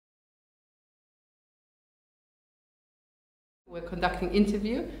We're conducting an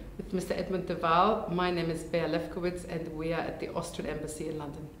interview with Mr. Edmund de Waal. My name is Bea Lewkowicz and we are at the Austrian Embassy in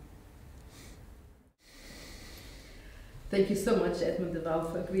London. Thank you so much, Edmund de Waal,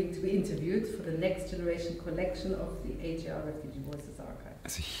 for agreeing to be interviewed for the Next Generation collection of the AGR Refugee Voices Archive.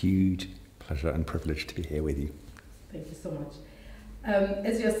 It's a huge pleasure and privilege to be here with you. Thank you so much.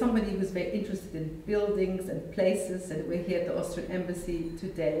 As you're somebody who's very interested in buildings and places, and we're here at the Austrian Embassy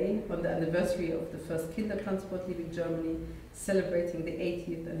today on the anniversary of the first Kindertransport leaving Germany, celebrating the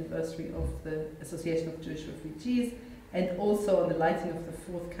 80th anniversary of the Association of Jewish Refugees, and also on the lighting of the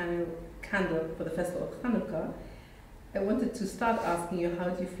fourth candle for the festival of Hanukkah, I wanted to start asking you, how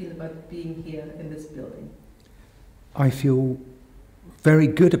do you feel about being here in this building? I feel very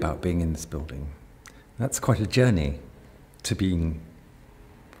good about being in this building. That's quite a journey to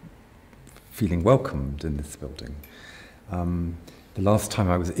feeling welcomed in this building. The last time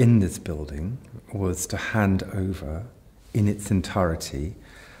I was in this building was to hand over in its entirety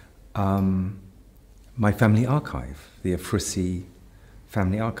my family archive, the Ephrussi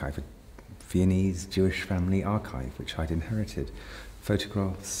family archive, a Viennese Jewish family archive which I'd inherited.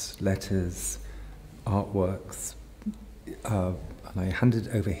 Photographs, letters, artworks, and I handed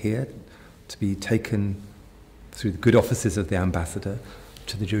it over here to be taken through the good offices of the ambassador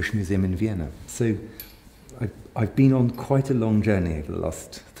to the Jewish Museum in Vienna. So I've been on quite a long journey over the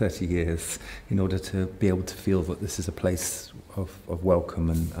last 30 years in order to be able to feel that this is a place of welcome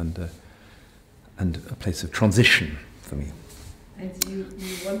and a place of transition for me. And you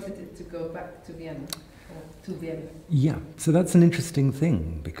wanted it to go back to Vienna, or to Vienna? Yeah, so that's an interesting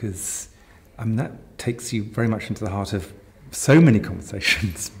thing because that takes you very much into the heart of so many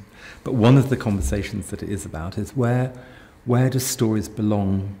conversations. But one of the conversations that it is about is where do stories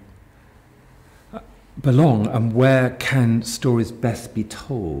belong, and where can stories best be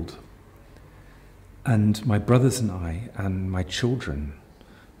told? And my brothers and I and my children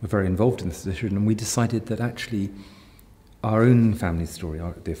were very involved in this decision, and we decided that actually our own family story,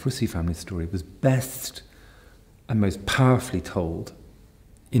 the Ephrussi family story, was best and most powerfully told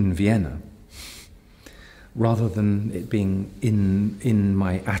in Vienna, rather than it being in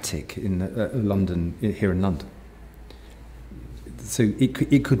my attic in London, here in London. So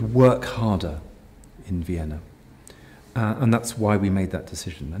it could work harder in Vienna, and that's why we made that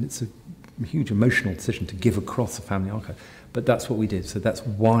decision. And it's a huge emotional decision to give across a family archive, but that's what we did. So that's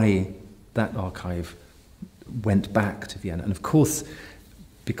why that archive went back to Vienna. And of course,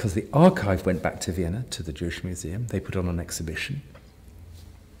 because the archive went back to Vienna, to the Jewish Museum, they put on an exhibition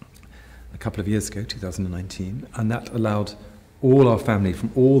a couple of years ago, 2019, and that allowed all our family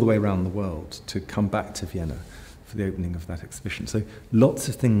from all the way around the world to come back to Vienna for the opening of that exhibition. So lots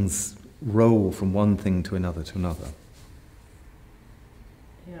of things roll from one thing to another to another.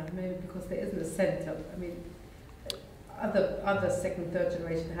 Yeah, maybe because there isn't a centre. I mean, other second, third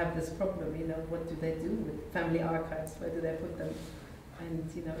generation have this problem, you know, what do they do with family archives? Where do they put them? And,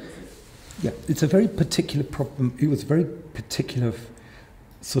 you know, yeah, it's a very particular problem. It was a very particular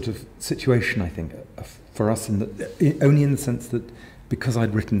sort of situation, I think, for us, only in the sense that because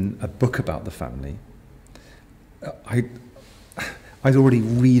I'd written a book about the family, I'd already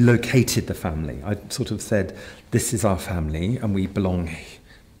relocated the family. I'd sort of said, this is our family, and we belong,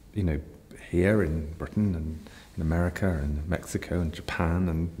 you know, here in Britain and in America and Mexico and Japan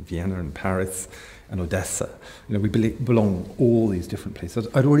and Vienna and Paris and Odessa. You know, we belong all these different places.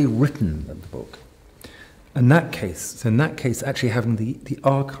 I'd already written the book. In that case, actually having the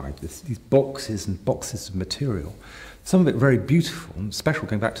archive, these boxes and boxes of material, some of it very beautiful and special,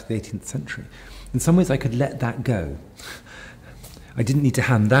 going back to the 18th century. In some ways, I could let that go. I didn't need to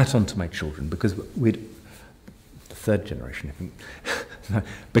hand that on to my children because the third generation, I think,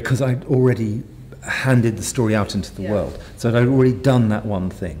 because I'd already handed the story out into the world. So I'd already done that one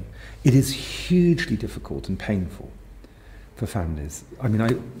thing. It is hugely difficult and painful for families. I mean,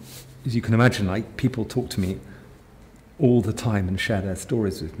 as you can imagine, people talk to me all the time and share their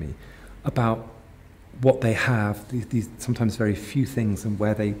stories with me about what they have, these sometimes very few things, and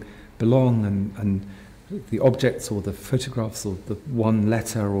where they belong, and the objects or the photographs or the one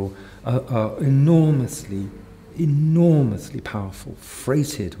letter are enormously, enormously powerful,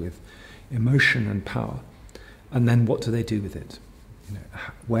 freighted with emotion and power. And then what do they do with it? You know,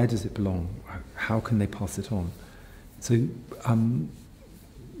 where does it belong? How can they pass it on? So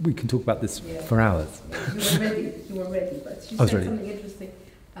we can talk about this for hours. You were ready, but you said something interesting,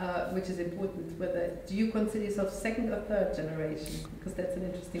 which is important. Do you consider yourself second or third generation? Because that's an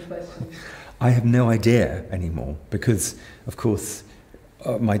interesting question. I have no idea anymore, because, of course,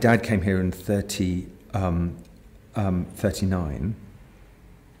 my dad came here in 39,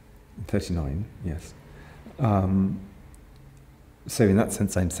 yes. So in that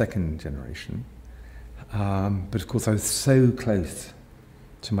sense, I'm second generation. But of course, I was so close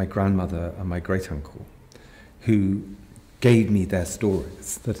to my grandmother and my great-uncle, who gave me their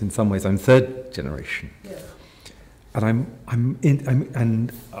stories, that in some ways I'm third generation. Yeah.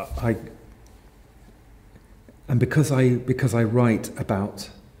 And because I write about,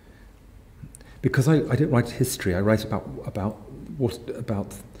 because I don't write history, I write about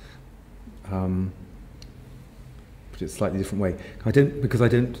put it a slightly different way. I don't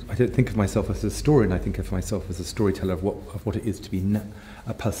think of myself as a historian. I think of myself as a storyteller of what it is to be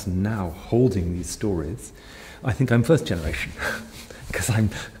a person now holding these stories. I think I'm first generation because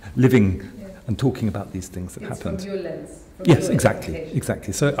I'm living and talking about these things that happened. From your lens. Yes,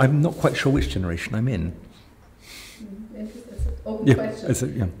 exactly. So I'm not quite sure which generation I'm in. Interesting. It's an open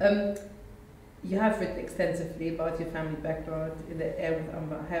question. You have written extensively about your family background in the Hare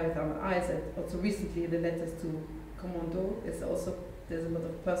with Amber Eyes, and also recently in the letters to Commando. There's a lot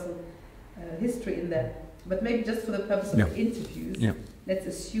of personal history in there. But maybe just for the purpose of the interviews, let's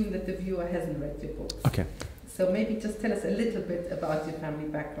assume that the viewer hasn't read your books. Okay. So maybe just tell us a little bit about your family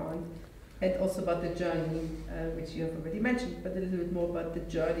background, and also about the journey, which you have already mentioned, but a little bit more about the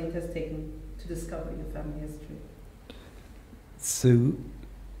journey it has taken to discover your family history. So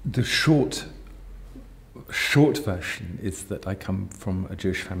the short version is that I come from a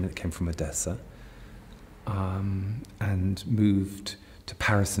Jewish family that came from Odessa, and moved to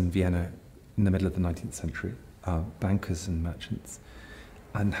Paris and Vienna in the middle of the 19th century, bankers and merchants,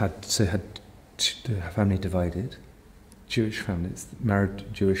 and had the family divided, Jewish families,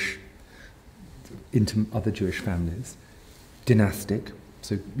 married Jewish into other Jewish families, dynastic,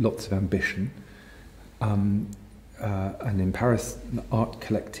 so lots of ambition, and in Paris, art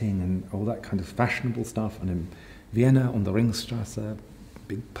collecting and all that kind of fashionable stuff, and in Vienna on the Ringstrasse,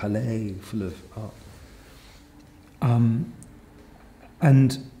 big palais full of art.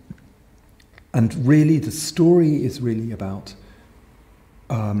 And really, the story is really about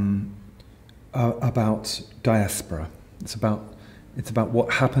diaspora. It's about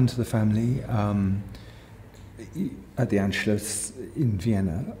what happened to the family at the Anschluss in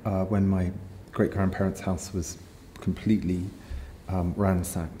Vienna when my great-grandparents' house was completely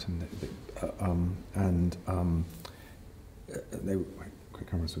ransacked, and my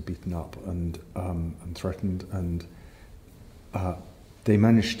great-grandparents were beaten up and threatened, and they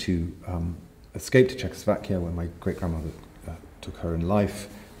managed to escape to Czechoslovakia when my great-grandmother took her in life.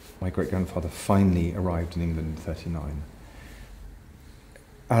 My great-grandfather finally arrived in England in 1939,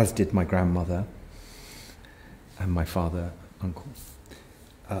 as did my grandmother and my father, uncle.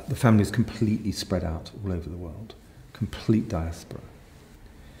 The family was completely spread out all over the world, complete diaspora.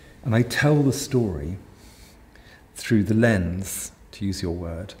 And I tell the story through the lens, to use your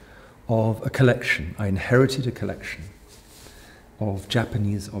word, of a collection. I inherited a collection of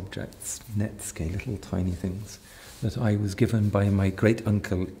Japanese objects, netsuke, little tiny things, that I was given by my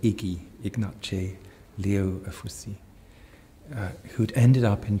great-uncle Ignace Leo Ephrussi, who'd ended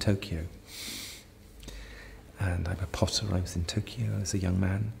up in Tokyo. And I'm a potter. I was in Tokyo as a young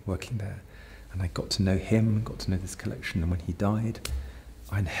man working there, and I got to know him, got to know this collection, and when he died,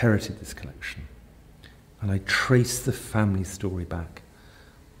 I inherited this collection. And I traced the family story back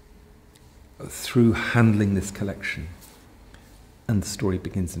through handling this collection. And the story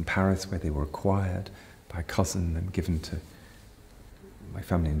begins in Paris, where they were acquired by a cousin and given to my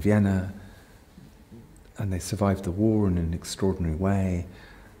family in Vienna, and they survived the war in an extraordinary way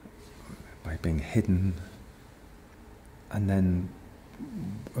by being hidden. And then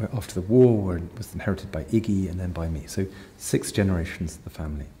after the war, it was inherited by Iggy and then by me. So 6 generations of the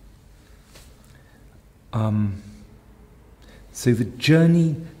family. So the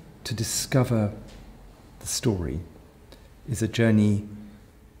journey to discover the story is a journey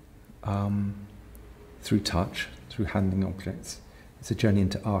through touch, through handling objects. It's a journey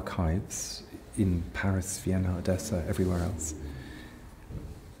into archives in Paris, Vienna, Odessa, everywhere else.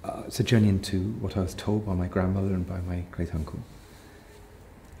 It's a journey into what I was told by my grandmother and by my great-uncle.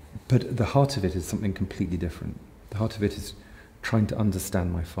 But the heart of it is something completely different. The heart of it is trying to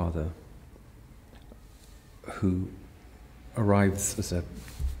understand my father, who arrives as a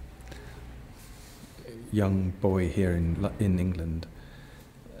young boy here in England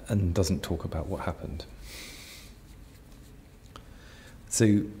and doesn't talk about what happened.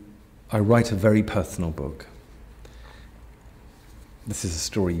 So I write a very personal book. This is a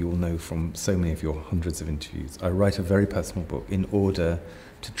story you will know from so many of your hundreds of interviews. I write a very personal book in order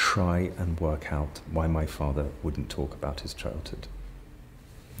to try and work out why my father wouldn't talk about his childhood.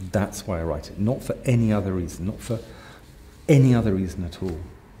 That's why I write it, not for any other reason, not for any other reason at all.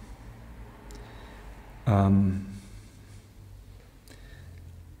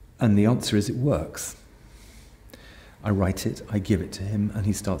 And the answer is it works. I write it, I give it to him, and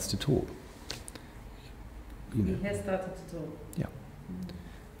he starts to talk. You know. He has started to talk. Yeah.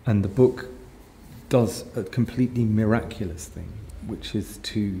 And the book does a completely miraculous thing, which is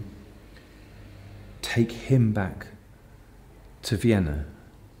to take him back to Vienna.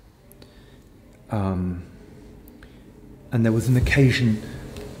 And there was an occasion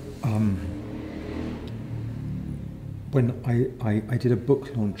when I did a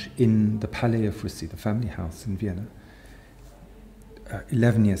book launch in the Palais Ephrussi, the family house in Vienna,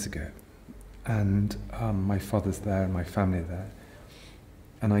 11 years ago. And my father's there and my family are there.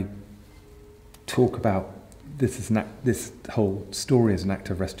 And I talk about this whole story as an act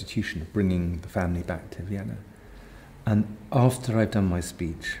of restitution, of bringing the family back to Vienna. And after I've done my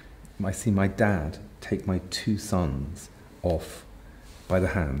speech, I see my dad take my 2 sons off by the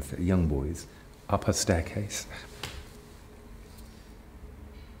hands, they're young boys, up a staircase.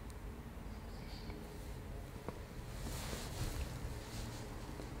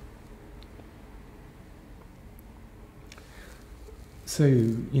 So,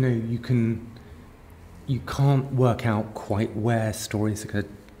 you know, you can't work out quite where stories are going to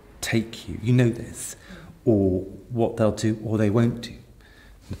take you. You know this, or what they'll do or they won't do.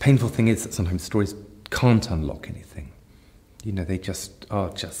 The painful thing is that sometimes stories can't unlock anything. You know, they just are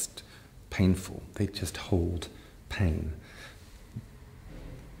just painful. They just hold pain.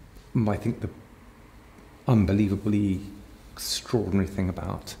 I think the unbelievably extraordinary thing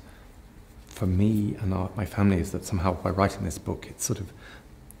about, for me and my family, is that somehow by writing this book, it's sort of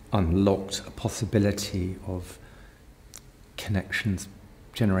unlocked a possibility of connections,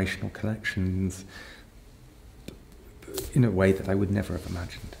 generational connections, in a way that I would never have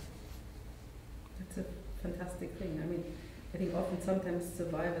imagined. That's a fantastic thing. I mean, I think often sometimes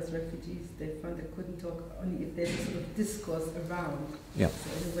survivors, refugees, they find they couldn't talk only if there's a sort of discourse around. Yeah. So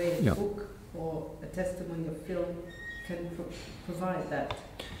in a way, a book or a testimony or film can provide that.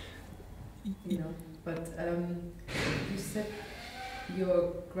 You know, but you said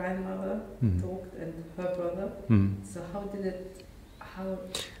your grandmother talked and her brother. So how did it?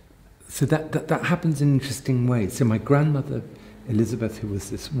 So that happens in interesting ways. So my grandmother, Elisabeth, who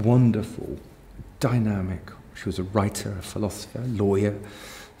was this wonderful, dynamic, she was a writer, a philosopher, lawyer,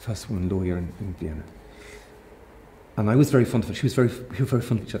 first woman lawyer in Vienna. And I was very fond of her. We were very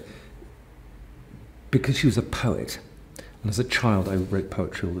fond of each other because she was a poet. And as a child, I wrote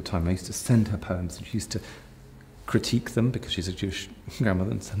poetry all the time. I used to send her poems, and she used to critique them because she's a Jewish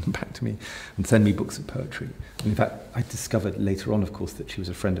grandmother and send them back to me and send me books of poetry. And in fact, I discovered later on, of course, that she was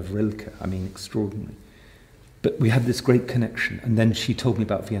a friend of Rilke. I mean, extraordinary. But we had this great connection. And then she told me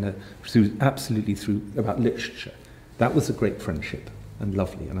about Vienna about literature. That was a great friendship and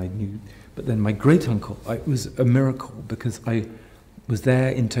lovely. And I knew. But then my great uncle, it was a miracle because I was there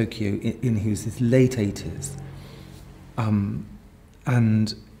in Tokyo in his late 80s.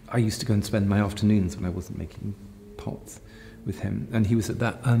 And I used to go and spend my afternoons when I wasn't making pots with him. And he was at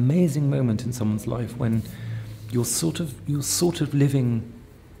that amazing moment in someone's life when you're sort of living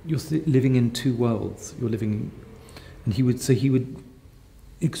in 2 worlds. And he would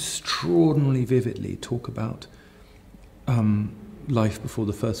extraordinarily vividly talk about life before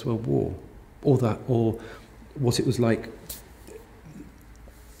the First World War, or what it was like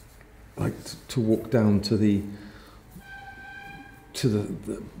to walk down to the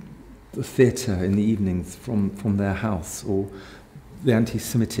theatre in the evenings from their house, or the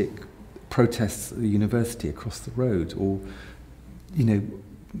anti-Semitic protests at the university across the road, or, you know,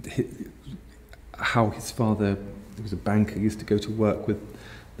 how his father, who was a banker, used to go to work with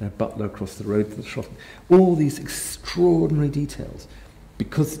their butler across the road to the shop. All these extraordinary details,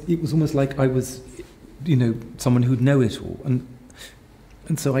 because it was almost like I was, you know, someone who'd know it all. And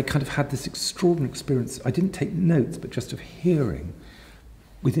so I kind of had this extraordinary experience. I didn't take notes, but just of hearing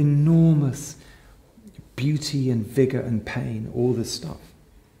with enormous beauty and vigour and pain, all this stuff.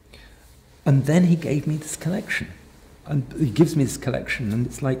 And then he gave me this collection. And he gives me this collection, and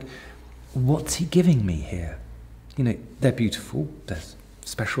it's like, what's he giving me here? You know, they're beautiful, they're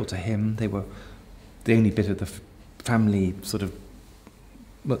special to him, they were the only bit of the family sort of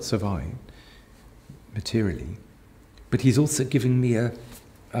what survived materially. But he's also giving me a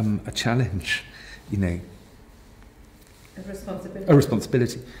challenge, you know. A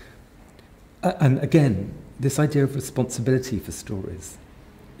responsibility. And again, this idea of responsibility for stories,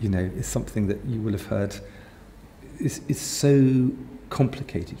 you know, is something that you will have heard is so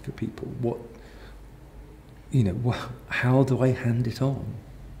complicated for people. What, you know, how do I hand it on?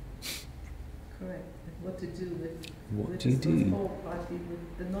 Correct. What to do with what do you do? Partly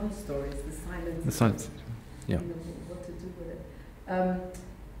with the non-stories, the silence. The silence, yeah. You know, what to do with it.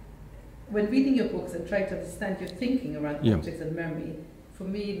 when reading your books and trying to understand your thinking around Yeah. objects and memory, for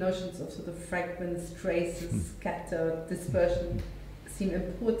me, notions of sort of fragments, traces, scatter, dispersion seem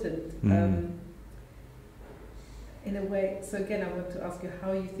important in a way. So again, I want to ask you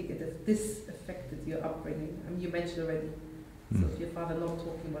how you think this affected your upbringing. I mean, you mentioned already, so if your father not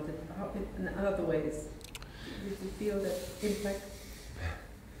talking about it, how, in other ways, did you feel that impact?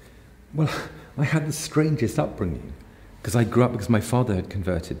 Well, I had the strangest upbringing, because I grew up because my father had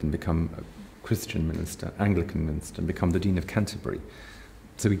converted and become a Christian minister, Anglican minister, and become the Dean of Canterbury.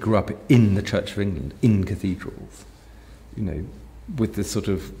 So we grew up in the Church of England, in cathedrals, you know, with this sort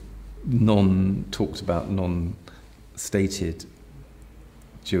of non-talked about, non-stated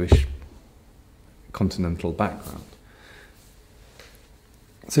Jewish continental background.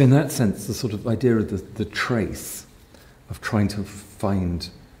 So in that sense, the sort of idea of the trace of trying to find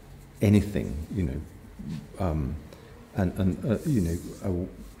anything, you know,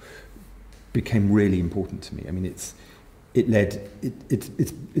 became really important to me. I mean, it's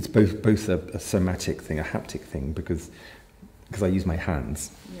both a somatic thing, a haptic thing, because I use my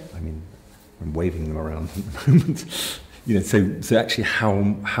hands. Yeah. I mean, I'm waving them around at the moment. You know, so actually,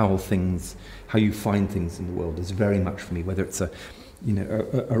 how you find things in the world is very much for me. Whether it's a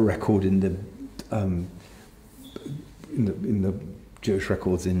record in the Jewish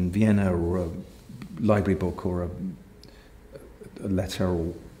records in Vienna, or a library book, or a letter,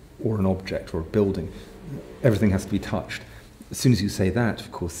 or an object, or a building. Everything has to be touched. As soon as you say that,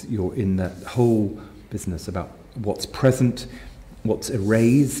 of course, you're in that whole business about what's present, what's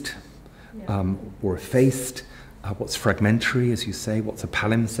erased, or effaced, what's fragmentary, as you say, what's a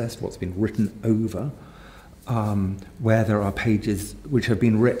palimpsest, what's been written over, where there are pages which have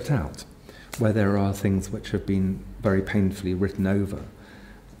been ripped out, where there are things which have been very painfully written over,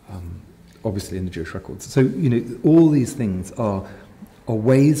 obviously in the Jewish records. So, you know, all these things are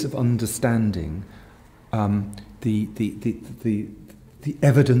ways of understanding the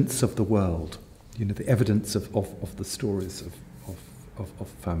evidence of the world, you know, the evidence of the stories of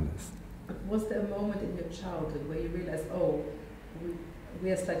families. Was there a moment in your childhood where you realized, oh,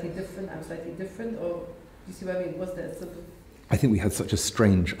 we are slightly different, I'm slightly different, or do you see what I mean? Was there sort of... I think we had such a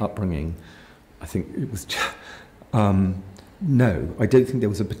strange upbringing. I think it was... no, I don't think there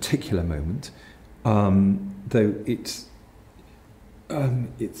was a particular moment, though it's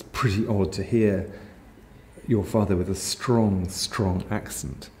pretty odd to hear your father with a strong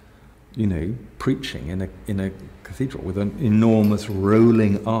accent, you know, preaching in a cathedral with an enormous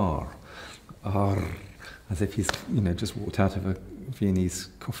rolling R, as if he's, you know, just walked out of a Viennese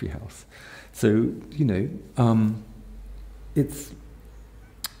coffee house. So, you know, it's...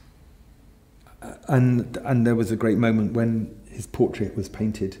 And there was a great moment when his portrait was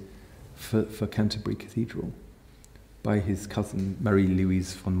painted for Canterbury Cathedral by his cousin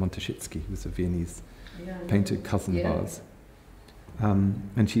Marie-Louise von Monteschitzky, who was a Viennese painter, cousin of ours.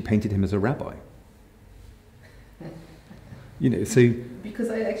 And she painted him as a rabbi. You know, so...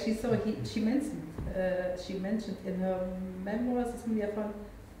 Because I actually saw, she mentioned in her memoirs, I found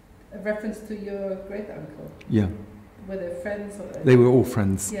a reference to your great-uncle. Yeah. Were they friends? Or they were all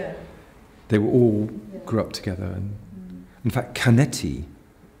friends. Yeah. They were all grew up together. And in fact, Canetti,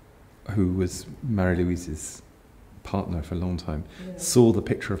 who was Marie-Louise's partner for a long time, saw the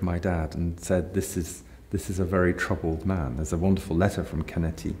picture of my dad and said, this is a very troubled man. There's a wonderful letter from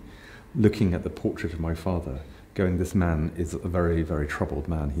Canetti looking at the portrait of my father, going, this man is a very, very troubled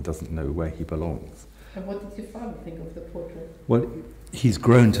man. He doesn't know where he belongs. And what did your father think of the portrait? Well, he's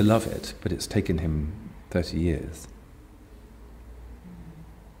grown to love it, but it's taken him 30 years.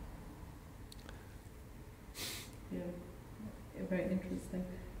 Yeah, very interesting.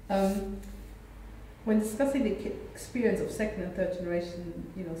 When discussing the experience of second and third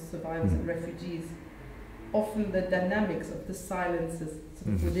generation, you know, survivors and refugees, often the dynamics of the silences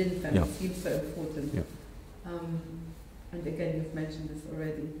sort of within families seem so important. Yeah. And again, you've mentioned this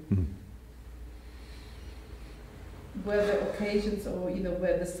already. Were there occasions, or you know,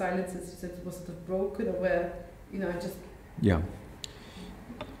 where the silences you said was sort of broken, or where, you know, just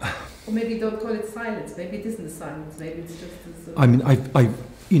or maybe don't call it silence. Maybe it isn't a silence. Maybe it's just a sort of... I mean,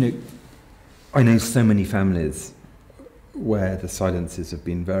 you know, I know so many families where the silences have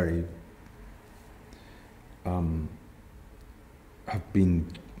been very, have been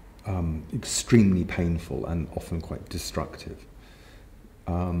extremely painful and often quite destructive.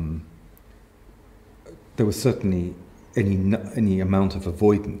 There was certainly any amount of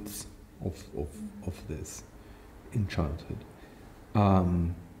avoidance of this in childhood.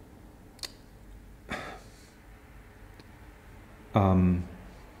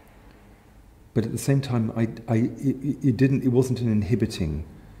 But at the same time, it wasn't an inhibiting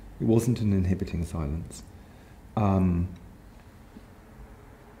It wasn't an inhibiting silence.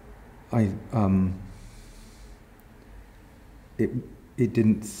 It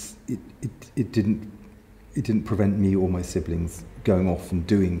didn't prevent me or my siblings going off and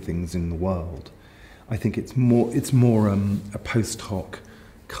doing things in the world. I think it's more a post hoc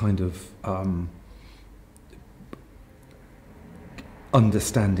kind of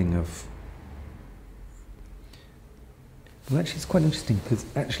understanding of. Well, actually, it's quite interesting because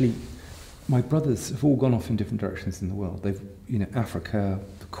actually, my brothers have all gone off in different directions in the world. They've, Africa,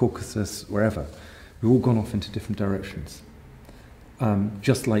 the Caucasus, wherever. We've all gone off into different directions.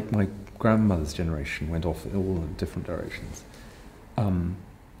 Just like my grandmother's generation went off in all different directions.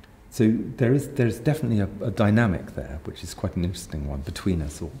 So there's definitely a dynamic there, which is quite an interesting one between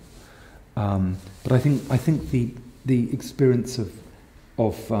us all. But I think the experience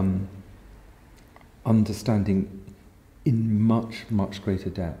of understanding in much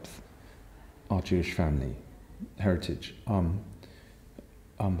greater depth our Jewish family heritage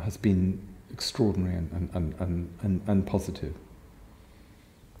has been extraordinary and positive.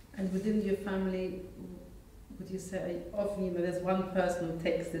 And within your family, would you say often there's one person who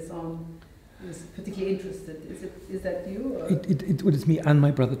takes this on, who's particularly interested? Is that you? Or? It's me and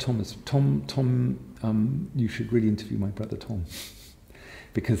my brother Thomas. Tom, you should really interview my brother Tom,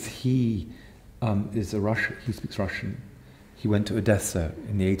 because he is a Russian. He speaks Russian. He went to Odessa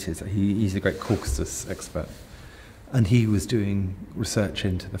in the 80s. He's a great Caucasus expert. And he was doing research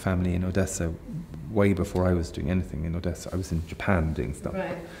into the family in Odessa way before I was doing anything in Odessa. I was in Japan doing stuff.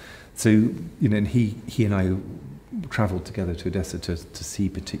 Right. So, and he and I travelled together to Odessa to see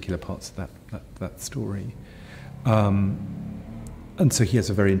particular parts of that story. And so he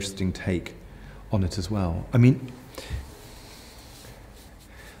has a very interesting take on it as well. I mean,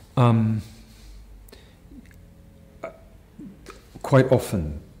 quite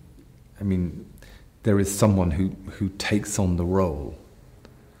often, there is someone who takes on the role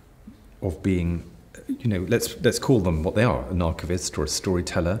of being, let's call them what they are, an archivist or a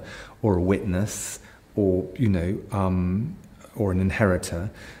storyteller or a witness or, or an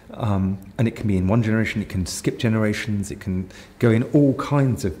inheritor. And it can be in one generation, it can skip generations, it can go in all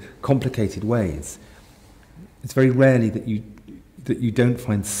kinds of complicated ways. It's very rarely that you don't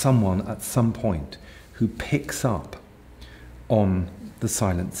find someone at some point who picks up on the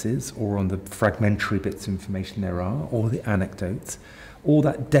silences or on the fragmentary bits of information there are, or the anecdotes, or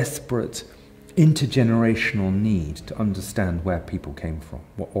that desperate intergenerational need to understand where people came from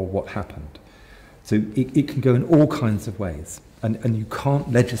or what happened. So it can go in all kinds of ways, and you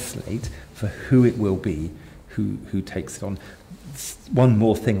can't legislate for who it will be who takes it on. One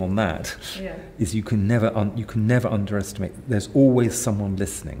more thing on that is you can never underestimate. There's always someone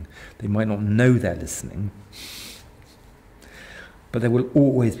listening. They might not know they're listening, but there will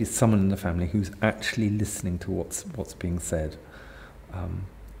always be someone in the family who's actually listening to what's being said, and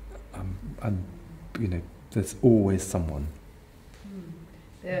there's always someone.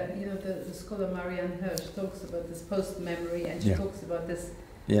 The scholar Marianne Hirsch talks about this post-memory, and she talks about this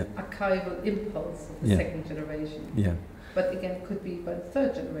archival impulse of the second generation. Yeah. But again, it could be by the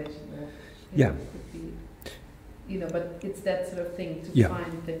third generation. Or, it could be, but it's that sort of thing to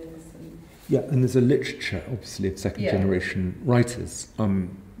find things. And there's a literature, obviously, of second generation writers.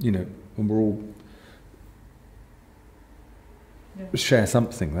 And we're all share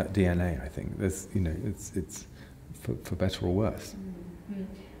something, that DNA. I think there's, it's for better or worse.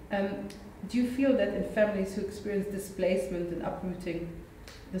 Mm-hmm. Do you feel that in families who experience displacement and uprooting,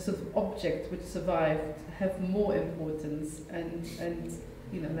 the sort of object which survived have more importance? And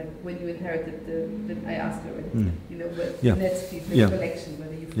like when you inherited I asked her, with netsuke, the collection,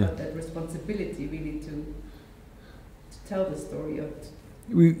 whether you felt that responsibility really to tell the story of it.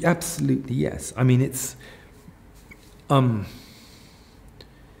 Absolutely, yes. I mean, it's and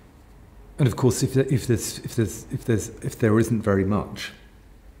of course, if there isn't very much,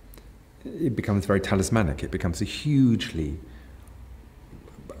 it becomes very talismanic. It becomes a hugely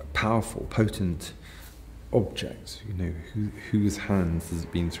powerful, potent object. Whose hands has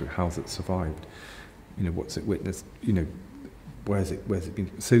it been through? How's it survived? What's it witnessed? Where's it been?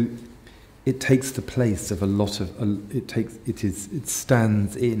 So it takes the place of a lot of. It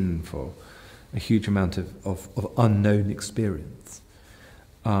stands in for a huge amount of unknown experience,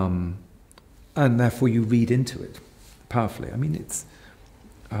 and therefore you read into it powerfully. I mean,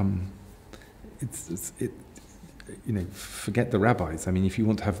 forget the rabbis. I mean, if you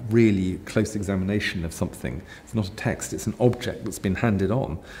want to have really close examination of something, it's not a text, it's an object that's been handed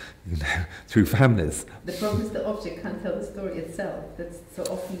on, through families. The problem is the object can't tell the story itself. That's so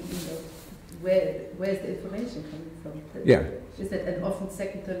often, where's the information coming from? Yeah. Is that, and often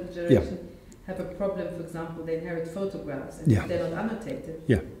second, third generation have a problem. For example, they inherit photographs and if they're not annotated.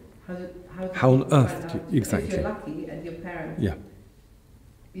 Yeah. How on earth? Exactly. If you're lucky and your parents,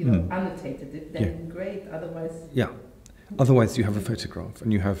 annotated it, then great. Otherwise. Yeah. Otherwise, you have a photograph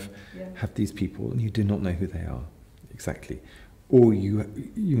and you have these people and you do not know who they are. Exactly. Or you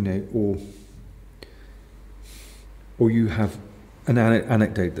have an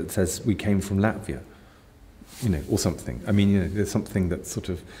anecdote that says we came from Latvia, or something. I mean, there's something that's sort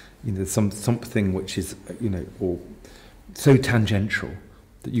of, something which is, or so tangential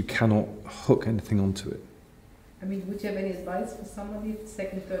that you cannot hook anything onto it. I mean, would you have any advice for somebody,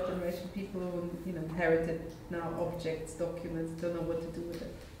 second, third generation people who, inherited now objects, documents, don't know what to do with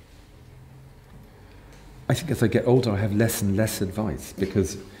it? I think as I get older, I have less and less advice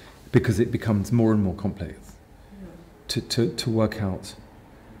because it becomes more and more complex to work out,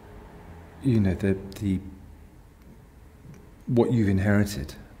 the what you've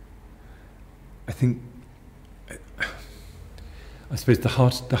inherited. I think, I suppose the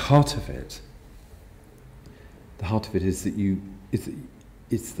heart of it is that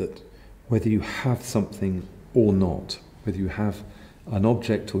it's that whether you have something or not, whether you have an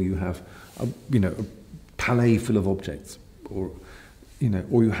object or you have a palais full of objects, or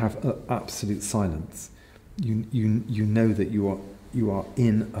you have absolute silence. You know that you are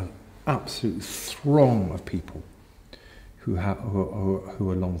in an absolute throng of people who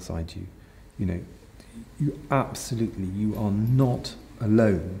are alongside you. You are not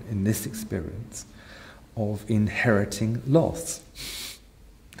alone in this experience of inheriting loss,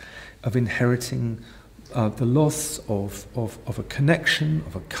 of inheriting the loss of a connection,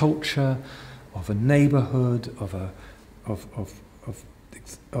 of a culture, of a neighborhood, of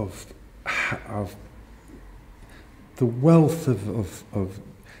the wealth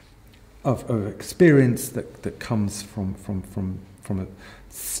of experience that comes from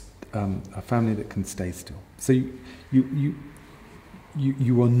a family that can stay still. So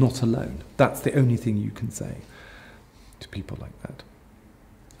you are not alone. That's the only thing you can say to people like that,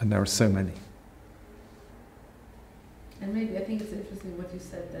 and there are so many. And maybe I think it's interesting what you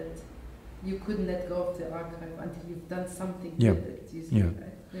said, that you couldn't let go of the archive until you've done something with it. You see,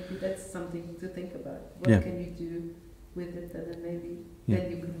 maybe that's something to think about. What can you do with it, and then maybe then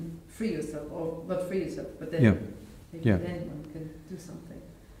you can free yourself, or not free yourself, but then maybe anyone can do something.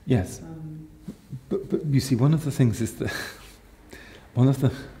 Yes, but you see, one of the things is that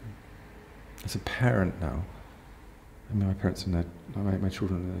as a parent now, I mean, my parents are my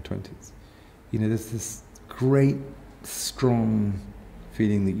children are in their 20s. There's this great, strong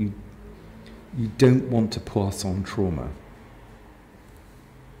feeling that you don't want to pass on trauma.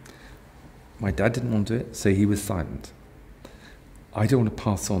 My dad didn't want to do it, so he was silent. I don't want to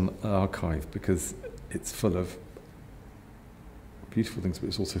pass on an archive because it's full of beautiful things, but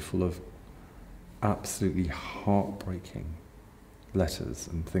it's also full of absolutely heartbreaking letters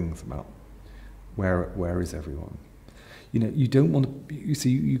and things about where is everyone. You don't want to. You see,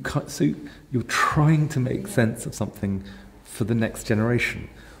 you can't. So you're trying to make sense of something for the next generation.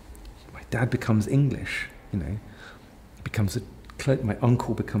 My dad becomes English. My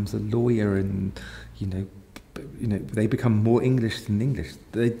uncle becomes a lawyer, and they become more English than English.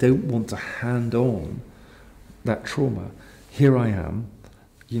 They don't want to hand on that trauma. Here I am,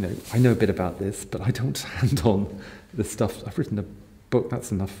 I know a bit about this, but I don't want to hand on the stuff. I've written a book,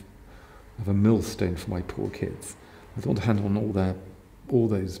 that's enough of a millstone for my poor kids. I don't want to hand on all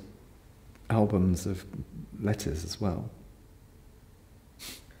those albums of letters as well.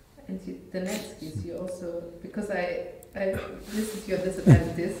 And the netsuke, you also, because this is your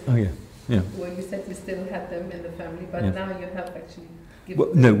disadvantages. Oh yeah. Well, you said you still had them in the family, but now you have actually given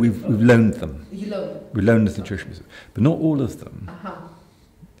Well, no, we've loaned them. You loaned them? We loaned them to the Jewish Museum, but not all of them. Uh-huh.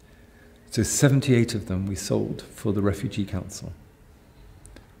 So 78 of them we sold for the Refugee Council,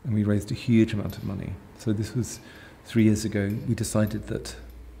 and we raised a huge amount of money. So this was 3 years ago. We decided that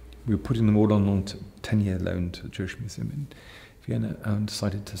we were putting them all on a 10-year loan to the Jewish Museum in Vienna, and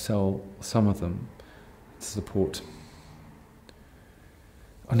decided to sell some of them to support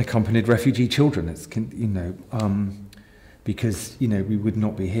unaccompanied refugee children. It's because we would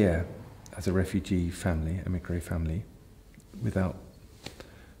not be here as a refugee family, émigré family, without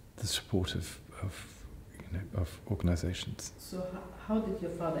the support of organisations. So how did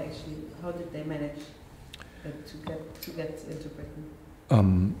your father how did they manage to get into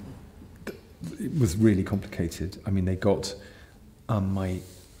Britain? It was really complicated. I mean, they got, my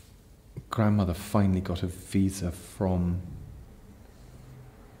grandmother finally got a visa from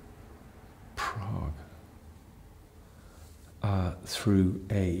Prague through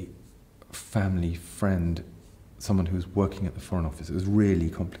a family friend, someone who was working at the Foreign Office. It was really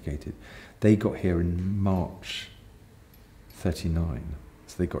complicated. They got here in March 39,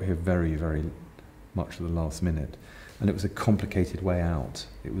 so they got here very, very much at the last minute. And it was a complicated way out.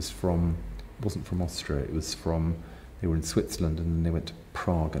 It wasn't from Austria, it was from, they were in Switzerland and then they went to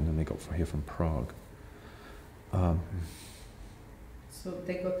Prague and then they got here from Prague. So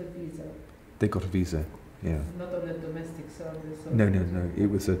they got a visa? They got a visa, yeah. Not on a domestic service? Or No. It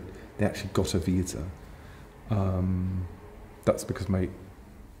was they actually got a visa. That's because my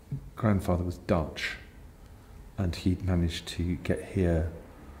grandfather was Dutch and he'd managed to get here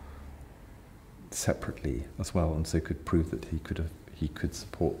separately as well, and so could prove that he could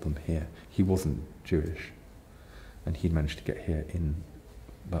support them here. He wasn't Jewish, and he'd managed to get here in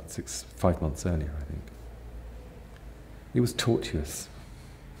about 5 months earlier, I think. It was tortuous.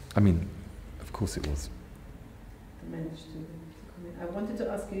 I mean, of course it was. They managed to come in. I wanted to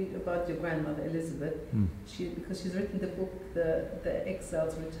ask you about your grandmother, Elisabeth. Because she's written the book, The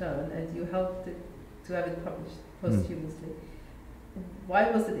Exile's Return, and you helped to have it published posthumously. Why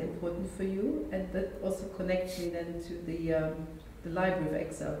was it important for you? And that also connects me then to the Library of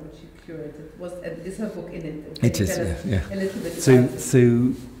Exile, which you curated. And is her book in it? It is, yeah. A little bit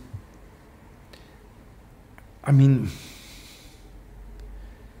so, I mean,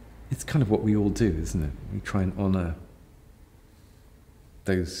 it's kind of what we all do, isn't it? We try and honour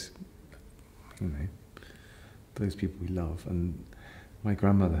those, those people we love. And my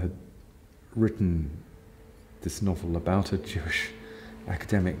grandmother had written this novel about a Jewish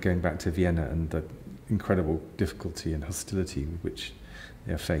academic going back to Vienna and the incredible difficulty and hostility with which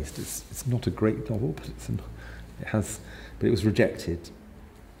they are faced. It's not a great novel, but it was rejected,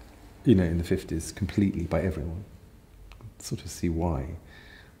 in the 50s completely by everyone. Sort of see why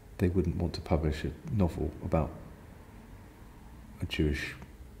they wouldn't want to publish a novel about a Jewish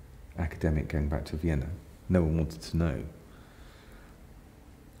academic going back to Vienna. No one wanted to know.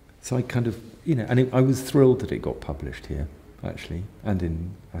 So I kind of, I was thrilled that it got published here, actually, and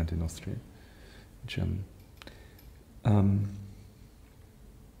in Austria, German. I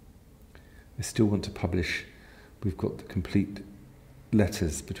still want to publish. We've got the complete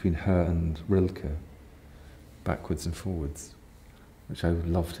letters between her and Rilke, backwards and forwards, which I would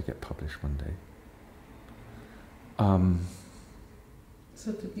love to get published one day.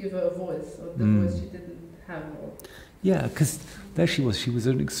 So to give her a voice, or the voice she didn't have? Or yeah, because there she was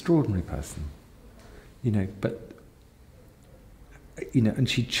an extraordinary person, but, and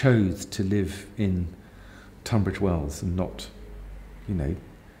she chose to live in Tunbridge Wells and not,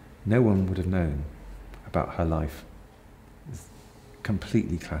 no one would have known about her life. It's a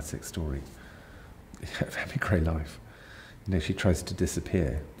completely classic story of emigre life. She tries to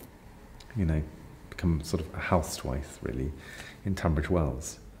disappear, become sort of a housewife, really, in Tunbridge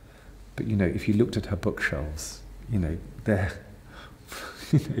Wells. But, if you looked at her bookshelves, they're,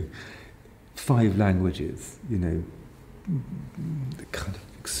 5 languages, kind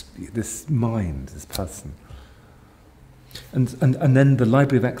of this mind, this person. And then the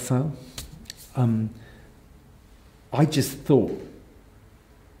Library of Exile, I just thought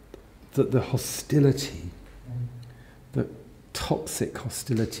that the hostility, the toxic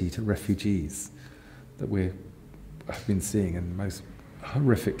hostility to refugees that we have been seeing, and most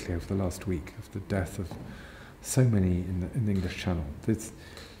horrifically over the last week, of the death of so many in the English Channel.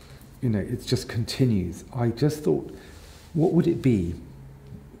 It just continues. I just thought, what would it be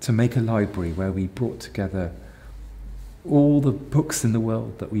to make a library where we brought together all the books in the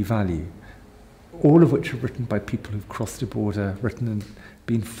world that we value, all of which are written by people who've crossed a border, written and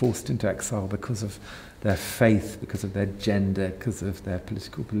been forced into exile because of their faith, because of their gender, because of their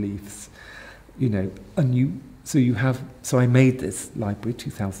political beliefs, so I made this library,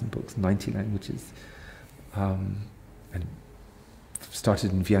 2,000 books, 90 languages, and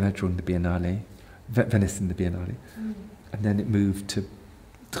started in Vienna during the Biennale, Venice in the Biennale, and then it moved to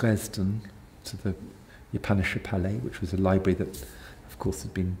Dresden, to the Japanische Palais, which was a library that, of course,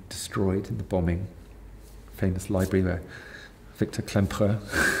 had been destroyed in the bombing, famous library where Victor Klemperer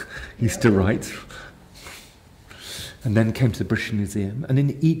used to write, and then came to the British Museum, and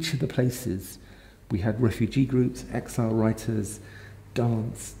in each of the places we had refugee groups, exile writers,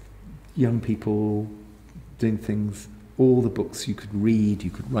 dance, young people doing things, all the books you could read, you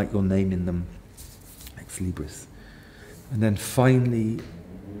could write your name in them, ex libris. And then finally,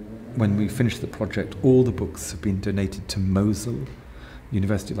 when we finished the project, all the books have been donated to Mosul,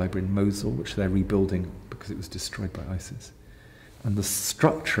 University Library in Mosul, which they're rebuilding because it was destroyed by ISIS. And the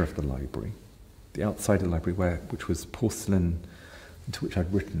structure of the library, the outside of the library, which was porcelain, into which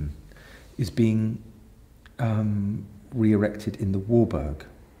I'd written, is being re-erected in the Warburg,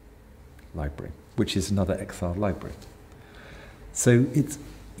 library, which is another exiled library. So it's,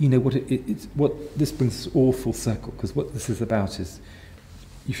 you know, it's what this brings us all full circle, because what this is about is,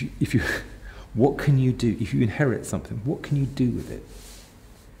 if you what can you do if you inherit something? What can you do with it?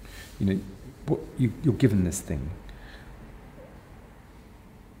 You know, what you're given this thing.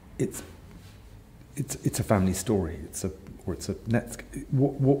 It's a family story. It's a netsuke.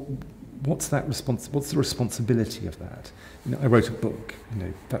 What's that What's the responsibility of that? You know, I wrote a book. You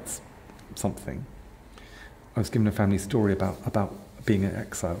know, that's something. I was given a family story about being in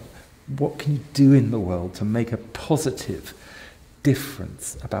exile. What can you do in the world to make a positive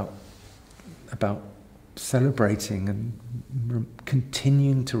difference about celebrating and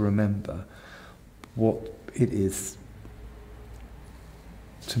continuing to remember what it is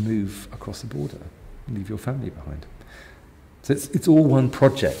to move across the border and leave your family behind? So it's all one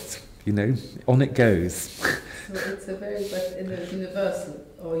project, you know, on it goes. So it's a very, but in a universal,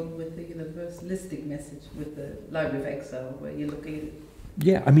 or with the universalistic message, with the Library of Exile, where you're looking at it.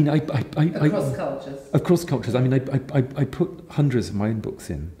 Yeah, I mean, across cultures. Across cultures. I mean, I put hundreds of my own books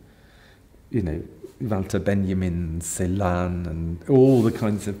in, you know, Walter Benjamin, Celan, and all the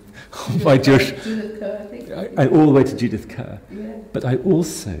kinds of my Jewish. Judith Kerr, I think. All the way to Judith Kerr. Yeah. But I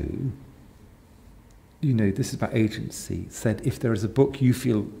also, you know, this is about agency, said if there is a book you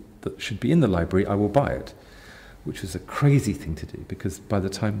feel that should be in the library, I will buy it, which was a crazy thing to do, because by the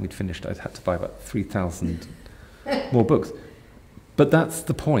time we'd finished, I'd had to buy about 3,000 more books. But that's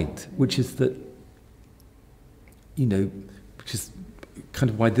the point, which is that, you know, which is kind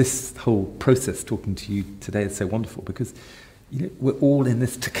of why this whole process talking to you today is so wonderful, because, you know, we're all in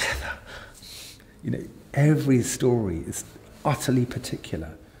this together. You know, every story is utterly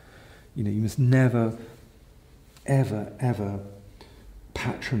particular. You know, you must never, ever, ever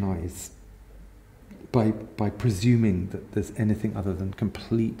patronize by presuming that there's anything other than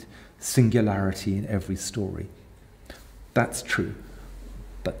complete singularity in every story. That's true.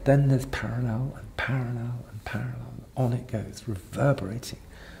 But then there's parallel and parallel and parallel. On it goes, reverberating,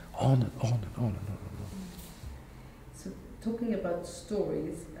 on and on and on and on and on. So, talking about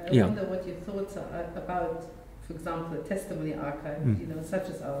stories, I wonder what your thoughts are about, for example, a testimony archive, you know, such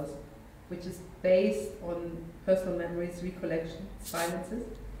as ours, which is based on personal memories, recollections, silences,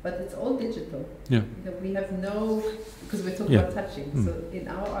 but it's all digital. Yeah. You know, we have no, because we're talking about touching. So in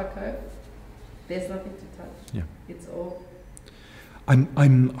our archive, there's nothing to touch. Yeah. It's all. I'm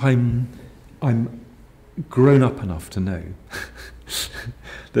grown up enough to know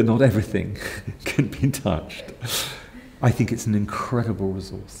that not everything can be touched. I think it's an incredible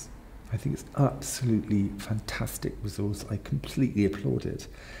resource. I think it's absolutely fantastic resource. I completely applaud it.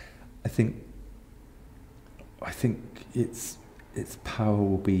 I think its power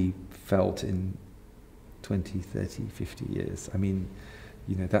will be felt in 20, 30, 50 years. I mean,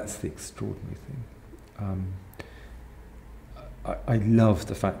 you know, that's the extraordinary thing. I love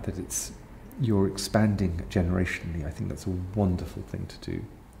the fact that you're expanding generationally. I think that's a wonderful thing to do.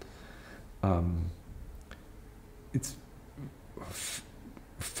 It's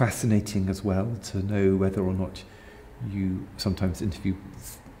fascinating as well to know whether or not you sometimes interview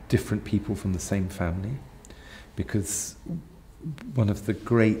different people from the same family, because one of the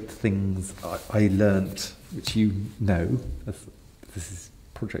great things I learnt, which you know, as this is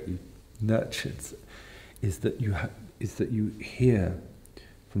a project you nurtured, is that you hear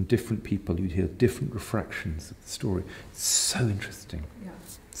from different people, you hear different refractions of the story. It's so interesting. Yeah.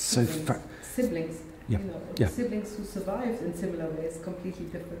 So siblings. Yeah. You know, yeah. Siblings who survived in similar ways, completely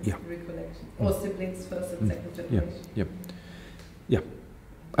different recollections. Or siblings first and second generation. Yeah. Yeah.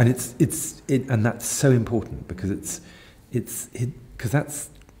 And and that's so important, because because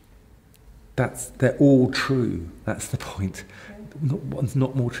they're all true. That's the point. One's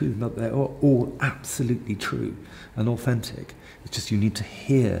not more true, they're all absolutely true and authentic. It's just you need to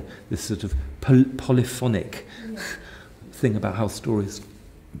hear this sort of polyphonic thing about how stories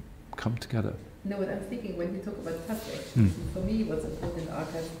come together. No, what I'm thinking when you talk about touch, actually, for me what's important in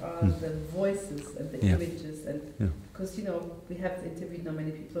archives are the voices and the images, and because, you know, we have interviewed now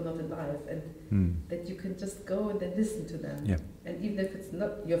many people who are not alive, and that you can just go and then listen to them. Yeah. And even if it's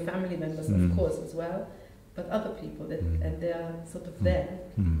not your family members, of course, as well, but other people, that and they're sort of there,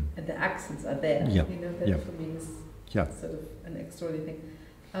 and the accents are there. Yeah. You know, that for me is sort of an extraordinary thing.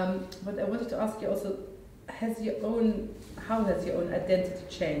 But I wanted to ask you also, how has your own identity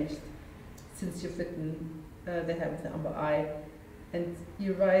changed since you've written The Hare with the Amber Eye? And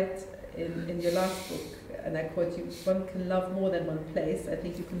you write in your last book, and I quote you, "One can love more than one place. I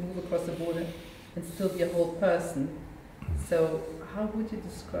think you can move across the border and still be a whole person." So how would you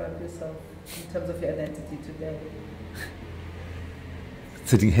describe yourself in terms of your identity today?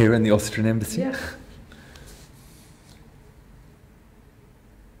 Sitting here in the Austrian Embassy? Yeah.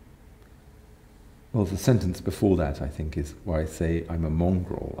 Well, the sentence before that, I think, is where I say I'm a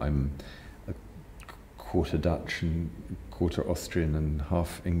mongrel. I'm a quarter Dutch and quarter Austrian and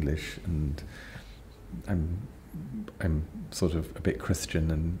half English, and I'm sort of a bit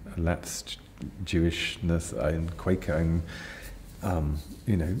Christian and a lapsed Jewishness. I'm Quaker. I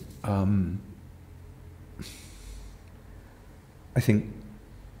think,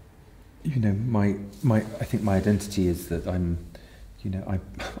 I think my identity is that I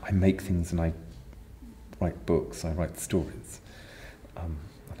make things and I write books, I write stories, and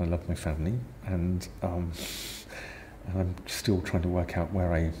I love my family, and I'm still trying to work out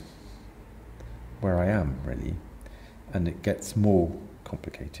where I am, really, and it gets more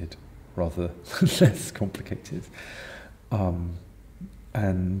complicated rather than less complicated,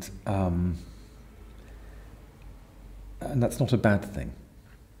 and that's not a bad thing.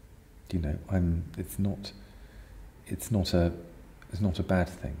 It's not a bad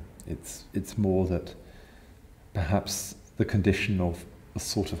thing. It's more that perhaps the condition of a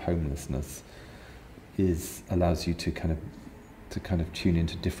sort of homelessness allows you to kind of tune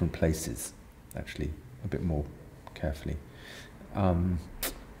into different places, actually, a bit more carefully. Having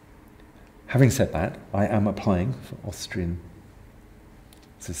said that, I am applying for Austrian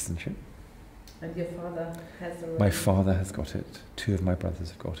citizenship. And your father has already? My father has got it. 2 of my brothers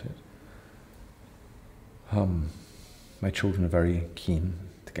have got it. My children are very keen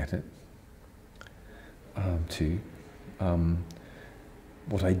to get it. Too.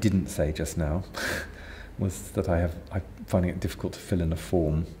 What I didn't say just now was that I'm finding it difficult to fill in a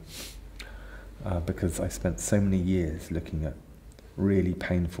form because I spent so many years looking at really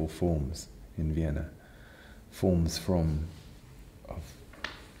painful forms in Vienna, forms of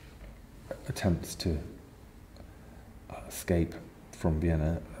attempts to escape from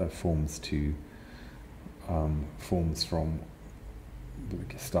Vienna, forms from the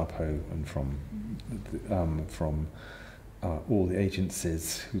Gestapo and from all the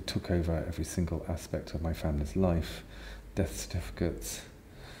agencies who took over every single aspect of my family's life, death certificates,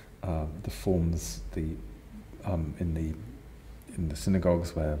 the forms, in the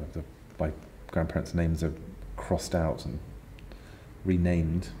synagogues where my grandparents' names are crossed out and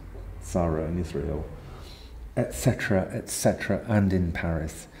renamed, Sarah in Israel, etc., and in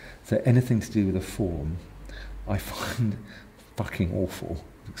Paris. So anything to do with a form, I find fucking awful.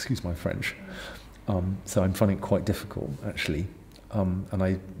 Excuse my French. So I'm finding it quite difficult, actually. And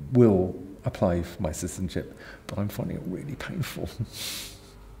I will apply for my citizenship, but I'm finding it really painful. It's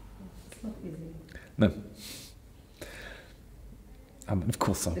not easy. No. Of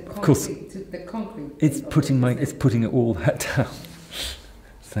course, the concrete. It's putting it all that down.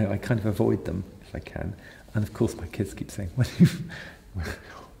 So I kind of avoid them if I can. And of course, my kids keep saying,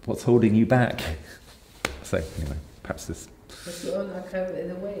 "What's holding you back?" So anyway, perhaps this. But your own archive,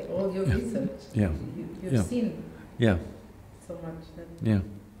 in a way, all your research. Yeah. You've seen. Yeah. So much. Yeah.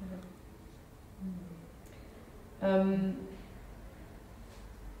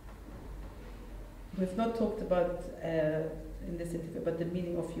 We've not talked about in this interview about the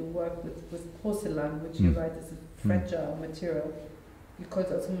meaning of your work with porcelain, which you write is a fragile material. You call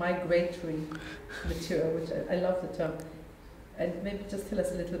it also migratory material, which I love the term. And maybe just tell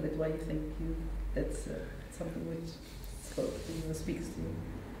us a little bit why you think that's something which speaks to you.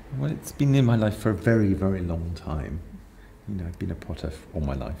 Well, it's been in my life for a very, very long time. I've been a potter all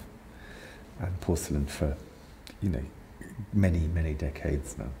my life, and porcelain for, many, many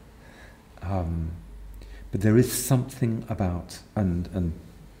decades now. But there is something about, and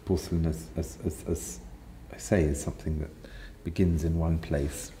porcelain, as I say, is something that begins in one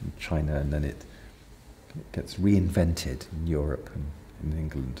place, in China, and then it gets reinvented in Europe and in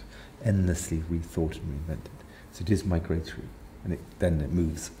England, endlessly rethought and reinvented. So it is migratory, and then it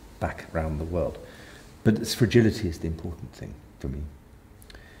moves back around the world. But its fragility is the important thing for me.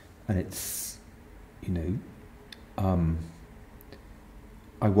 And it's,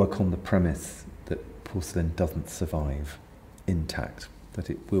 I work on the premise that porcelain doesn't survive intact, that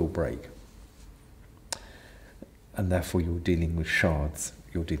it will break. And therefore you're dealing with shards,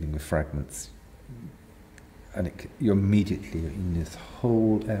 you're dealing with fragments. And you're immediately in this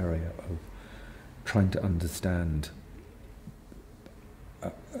whole area of trying to understand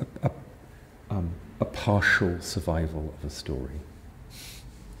a partial survival of a story.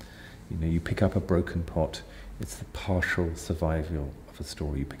 You pick up a broken pot, it's the partial survival of a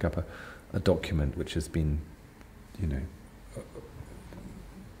story. You pick up a document which has been,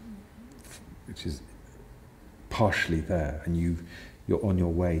 which is partially there, and you're on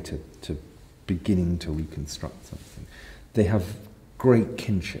your way to beginning to reconstruct something. They have great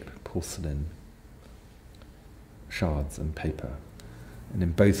kinship, porcelain, shards and paper. And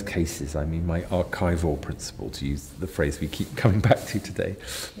in both cases, I mean, my archival principle, to use the phrase we keep coming back to today,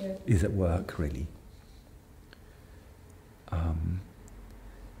 is at work, really.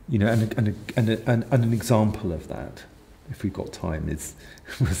 You know, and an example of that, if we've got time,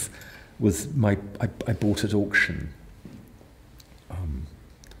 was I bought at auction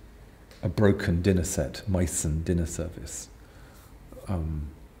a broken dinner set, Meissen dinner service,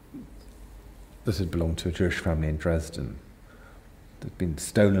 that had belonged to a Jewish family in Dresden, that had been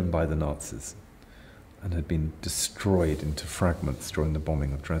stolen by the Nazis and had been destroyed into fragments during the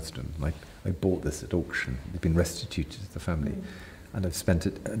bombing of Dresden. I bought this at auction. It had been restituted to the family. And I've spent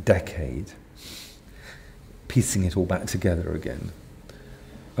a decade piecing it all back together again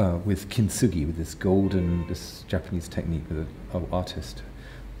with kintsugi, with this Japanese technique with an artist,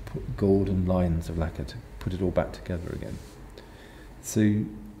 put golden lines of lacquer to put it all back together again. So,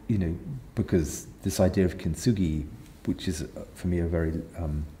 you know, because this idea of kintsugi, which is for me a very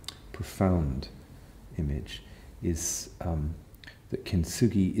profound image, is that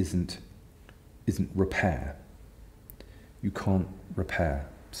kintsugi isn't repair. You can't repair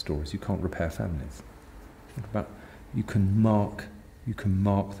stories. You can't repair families. Think about, you can mark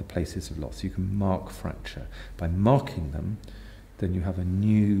the places of loss. You can mark fracture. By marking them, then you have a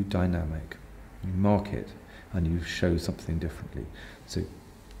new dynamic. You mark it, and you show something differently. So,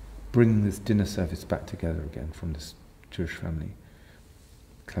 bring this dinner service back together again from this Jewish family,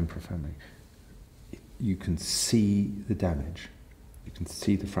 Klemperer family. You can see the damage. You can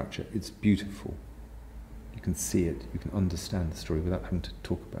see the fracture. It's beautiful. You can see it, you can understand the story without having to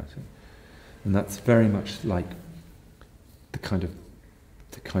talk about it. And that's very much like the kind of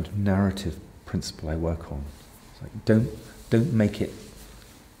narrative principle I work on. It's like don't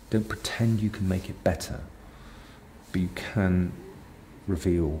pretend you can make it better, but you can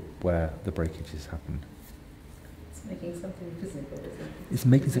reveal where the breakages happen. It's making something visible, isn't it? It's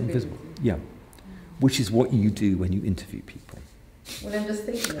making something visible, yeah. Which is what you do when you interview people. Well, I'm just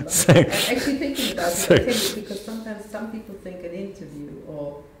thinking about it. I'm actually thinking about it because sometimes some people think an interview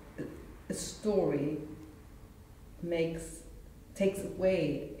or a story takes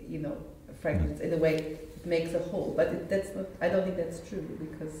away, you know, fragments. In a way, it makes a whole. But that's not. I don't think that's true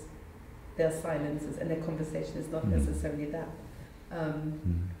because there are silences and the conversation is not necessarily that.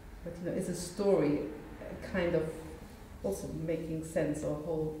 But you know, it's a story, kind of also making sense or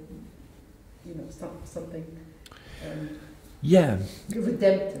whole, you know, something. Yeah.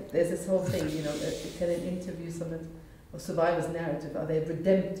 Redemptive. There's this whole thing, you know, can an interview someone or survivor's narrative, are they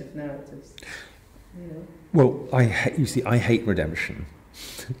redemptive narratives? You know? Well, I hate redemption.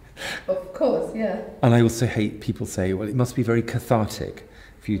 Of course, yeah. And I also hate people say, well, it must be very cathartic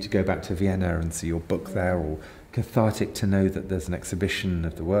for you to go back to Vienna and see your book there, or cathartic to know that there's an exhibition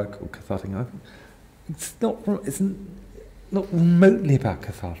of the work, or cathartic. It's not remotely about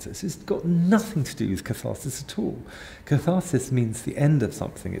catharsis. It's got nothing to do with catharsis at all. Catharsis means the end of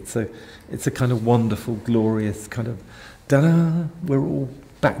something. It's a kind of wonderful, glorious kind of da-da, we're all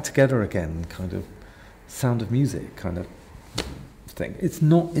back together again kind of Sound of Music kind of thing. It's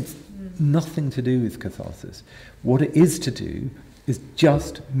nothing to do with catharsis. What it is to do is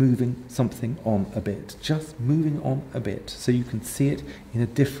just moving something on a bit, just moving on a bit so you can see it in a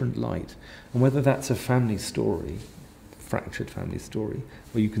different light. And whether that's a family story, fractured family story,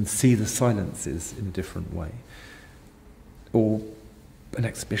 where you can see the silences in a different way, or an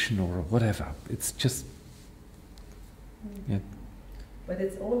exhibition or whatever. It's just, yeah. But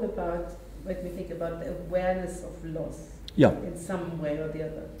it's all about, let me think about the awareness of loss. Yeah. In some way or the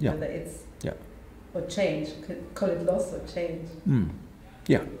other. Yeah. Whether it's, yeah. Or change, call it loss or change.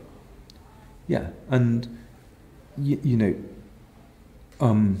 Yeah. Yeah, and you know,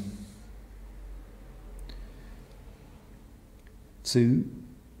 so you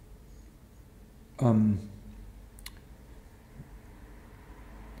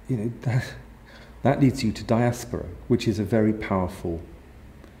know, that leads you to diaspora, which is a very powerful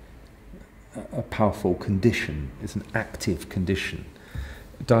condition. It's an active condition.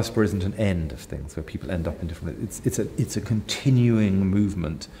 Diaspora isn't an end of things where people end up in different. It's a continuing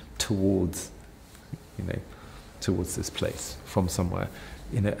movement towards, you know, towards this place from somewhere.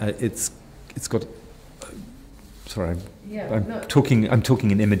 You know, it's got. Sorry, I'm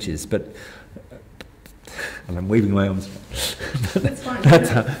talking in images, but and I'm waving my arms. That's fine.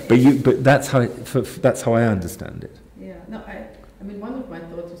 That's how I understand it. Yeah. No, I mean, one of my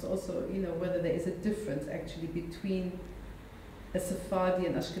thoughts was also, you know, whether there is a difference actually between a Sephardi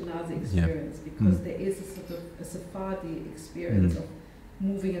and Ashkenazi experience, because there is a sort of a Sephardi experience of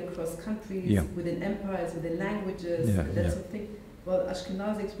moving across countries, within empires, within languages, that sort of thing. well,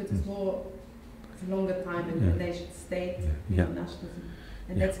 Ashkenazi experience is more, it's a longer time in the nation state, nationalism,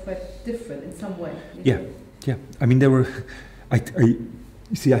 and that's quite different in some way. Yeah. I mean, there were,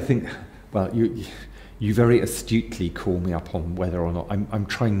 you see, I think, well, you very astutely call me up on whether or not, I'm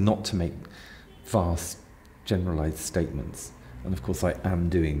trying not to make vast, generalized statements, and of course I am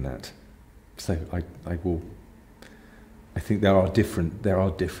doing that. So I will, I think there are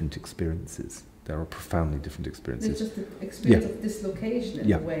different experiences. There are profoundly different experiences. It's just the experience of dislocation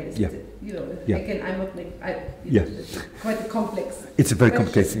in a way. You know, again, I'm not making, it's quite a complex. It's a very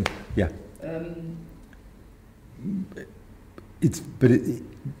complicated thing. Yeah.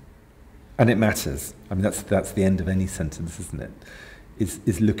 And it matters. I mean, that's the end of any sentence, isn't it?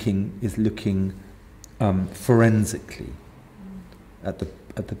 Is looking forensically at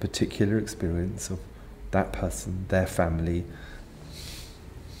the particular experience of that person, their family,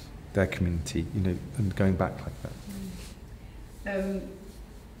 their community, you know, and going back like that.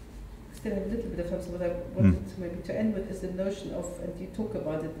 Still have a little bit of time, so what I wanted to maybe to end with is the notion of, and you talk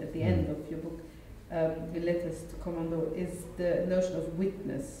about it at the end of your book, your letters to Commando, is the notion of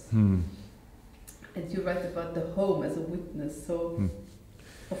witness. And you write about the home as a witness. So,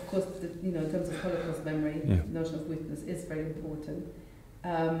 of course, in terms of Holocaust memory, the notion of witness is very important.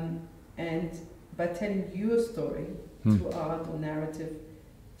 And by telling your story through art or narrative,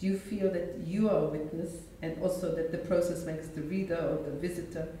 do you feel that you are a witness, and also that the process makes the reader or the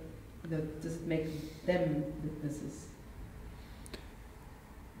visitor, does it make them witnesses?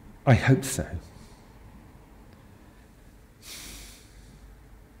 I hope so.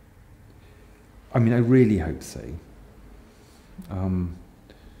 I mean, I really hope so.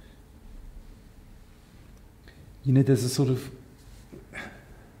 There's a sort of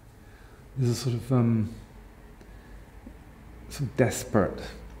desperate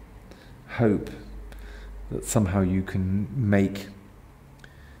hope that somehow you can make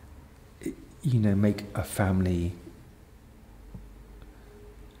a family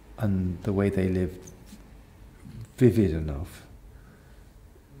and the way they live vivid enough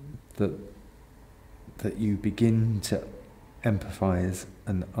that you begin to empathize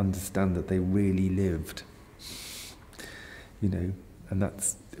and understand that they really lived, and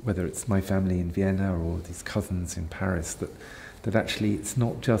that's whether it's my family in Vienna or these cousins in Paris, that actually it's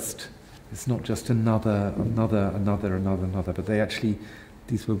not just another, but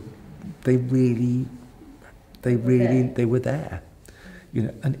they were there,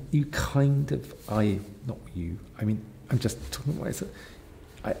 and you kind of, I'm just talking about myself.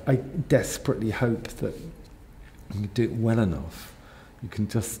 I desperately hope that when you do it well enough, you can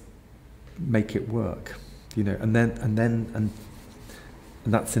just make it work, and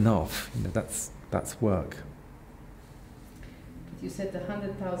that's enough. That's work. You said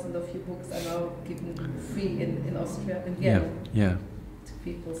 100,000 of your books are now given free in Austria, in Vienna, to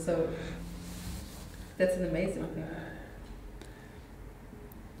people. So that's an amazing thing.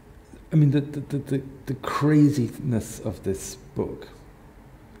 I mean, the craziness of this book,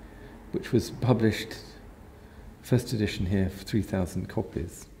 which was published, first edition here, for 3,000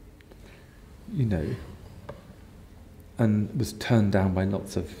 copies, and was turned down by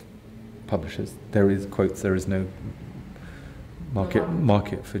lots of publishers. There is, quotes, there is no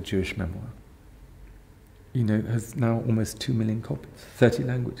market for Jewish memoir. Has now almost 2 million copies, 30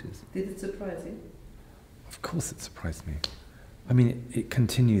 languages. Did it surprise you? Of course it surprised me. I mean, it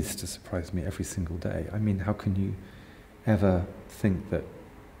continues to surprise me every single day. I mean, how can you ever think that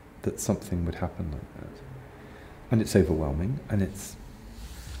something would happen like that? And it's overwhelming, and it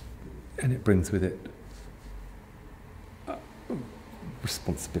brings with it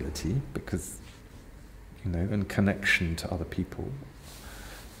responsibility, because and connection to other people,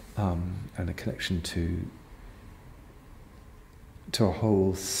 and a connection to a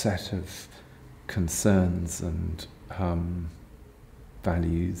whole set of concerns and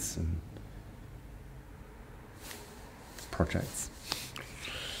values and projects.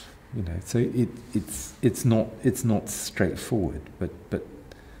 So it's not straightforward, but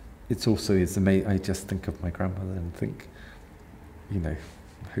it's also is amazing. I just think of my grandmother and think,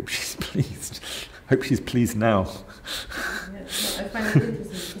 hope she's pleased. Hope she's pleased now. I find it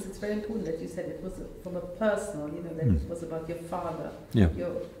interesting because it's very important that you said it was from a personal, that it was about your father. Yeah.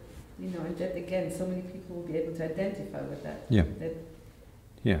 And that again, so many people will be able to identify with that.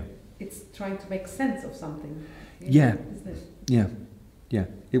 Yeah. It's trying to make sense of something. Isn't it? Yeah.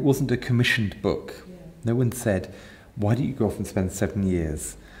 It wasn't a commissioned book. Yeah. No one said, why don't you go off and spend 7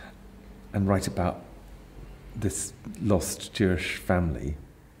 years and write about this lost Jewish family?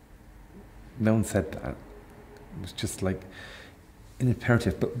 No one said that. It was just like an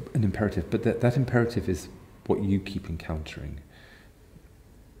imperative, but that imperative is what you keep encountering.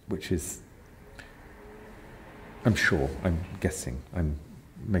 which is, I'm sure, I'm guessing, I'm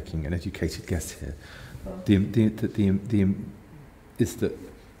making an educated guess here, is that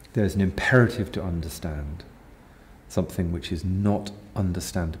there's an imperative to understand something which is not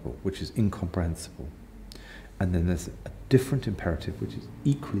understandable, which is incomprehensible. And then there's a different imperative which is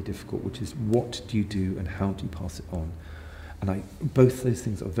equally difficult, which is what do you do and how do you pass it on? And both those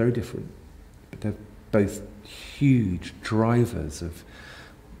things are very different, but they're both huge drivers of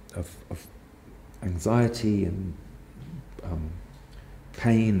anxiety and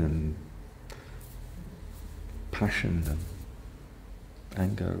pain and passion and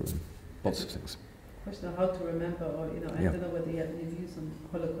anger and lots of things. Question of how to remember, or I don't know whether you have any views on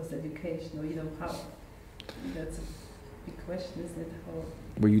Holocaust education, or how. That's a big question, isn't it? How?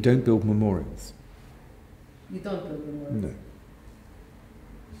 Well, you don't build memorials. You don't build memorials. No.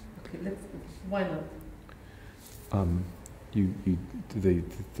 Okay, why not?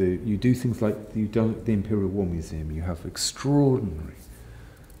 You do things like you've done at the Imperial War Museum. You have extraordinary,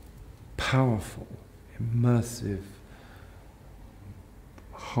 powerful, immersive,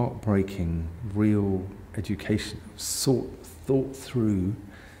 heartbreaking, real education, thought through,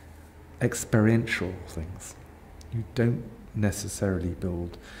 experiential things. You don't necessarily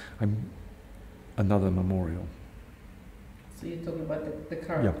build another memorial. So you're talking about the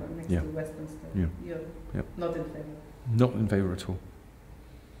current one next to the Western stuff. You're not in favour. Not in favour at all.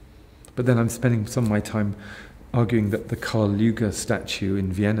 But then I'm spending some of my time arguing that the Karl Lueger statue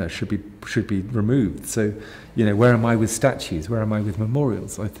in Vienna should be removed. So, where am I with statues? Where am I with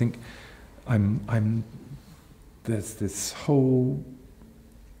memorials? I think there's this whole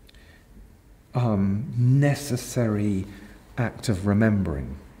necessary act of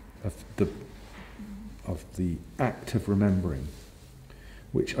remembering, of the act of remembering,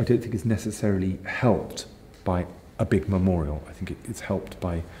 which I don't think is necessarily helped by a big memorial. I think it's helped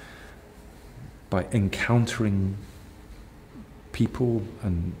by encountering people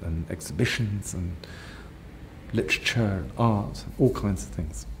and exhibitions and literature and art, all kinds of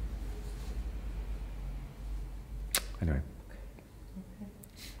things. Anyway.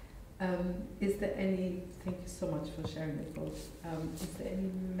 Okay. Is there any, thank you so much for sharing it both, is there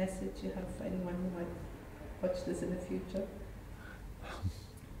any message you have for anyone who might watch this in the future,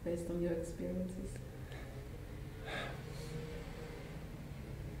 based on your experiences?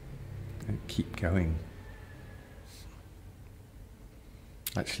 Keep going.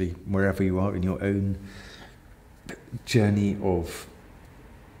 Actually, wherever you are in your own journey of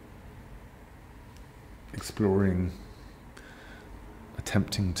exploring,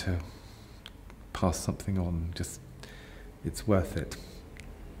 attempting to pass something on, it's worth it.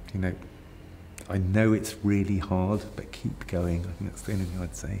 I know it's really hard, but keep going. I think that's the only thing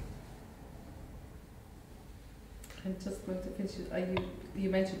I'd say. I'm just going to finish. You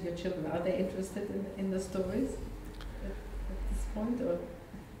mentioned your children. Are they interested in the stories at this point, or?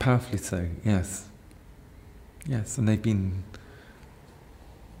 Powerfully so, yes. Yes, and they've been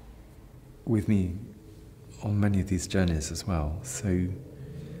with me on many of these journeys as well. So,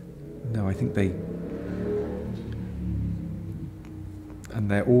 no, I think they're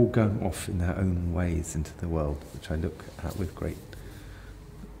all going off in their own ways into the world, which I look at with great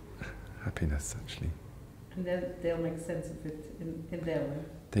happiness, actually. And then they'll make sense of it in their way.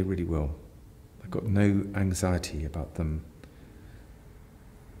 They really will. I've got no anxiety about them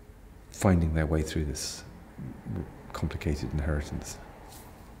finding their way through this complicated inheritance.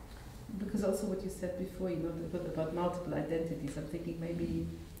 Because also what you said before, about multiple identities, I'm thinking maybe,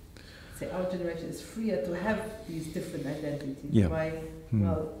 say, our generation is freer to have these different identities. Yeah. Why?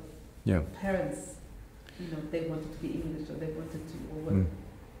 Well, parents, they wanted to be English, or they wanted to, or what?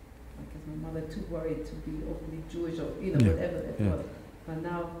 I guess my mother too worried to be openly Jewish, or whatever it was. But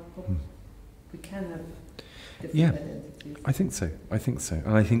now we can have different identities. I think so.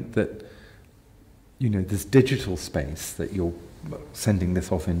 And I think that this digital space that you're sending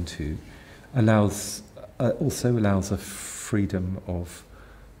this off into also allows a freedom of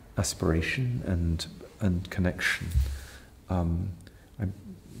aspiration and connection,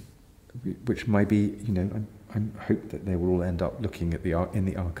 which might be, I hope that they will all end up looking at in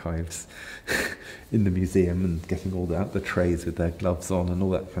the archives in the museum and getting all the trays with their gloves on and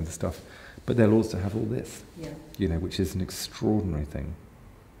all that kind of stuff. But they'll also have all this, which is an extraordinary thing.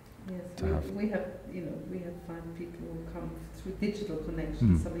 Yes, we have found people who come through digital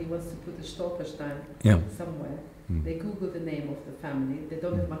connections. Somebody wants to put a Stolperstein somewhere. They Google the name of the family. They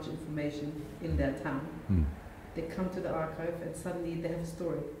don't have much information in their town. They come to the archive and suddenly they have a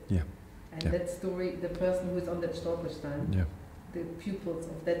story. And that story, the person who is on that Stolperstein, the pupils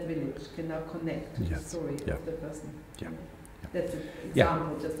of that village can now connect to the story of the person. That's an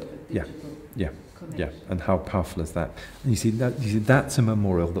example just of a digital connection. Yeah, and how powerful is that? And you see, that's a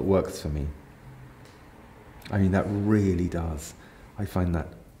memorial that works for me. I mean, that really does. I find that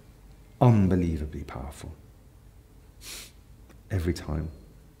unbelievably powerful. Every time.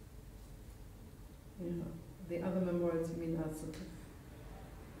 Yeah. The other memorials, you mean, are sort of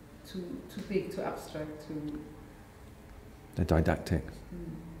too big, too abstract, too... They're didactic.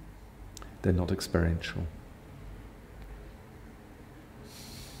 They're not experiential.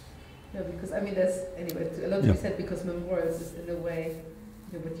 Yeah, because, I mean, there's, anyway, a lot to be said, because memorials is, in a way,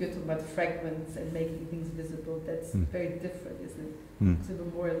 you know, what you're talking about, fragments and making things visible, that's very different, isn't it? Because a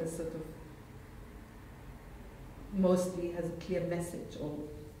memorial is sort of, mostly has a clear message, or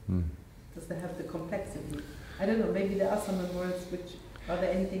does they have the complexity? I don't know, maybe there are some memorials which, are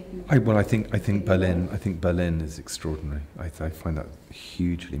there anything you... I think Berlin is extraordinary. I find that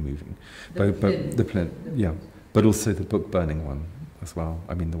hugely moving. The Plint, yeah. But also the book burning one as well.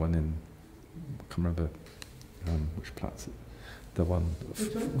 I mean, the one in, I can't remember which Platz, the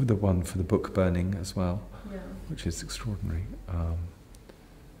one for the book burning as well, which is extraordinary.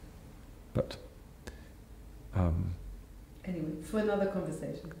 Anyway, for another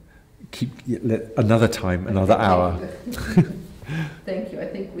conversation. Another time, another hour. Thank you. I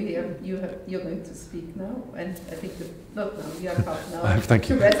think you're going to speak now, and I think not now. You have half an hour. Thank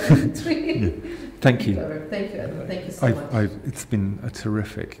you. To rest in between. Thank you. Thank you. Thank you so much. It's been a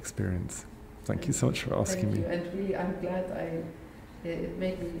terrific experience. Thank you so much for asking me. And really, I'm glad it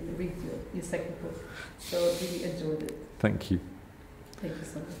made me read your second book. So I really enjoyed it. Thank you. Thank you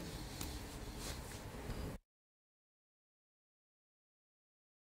so much.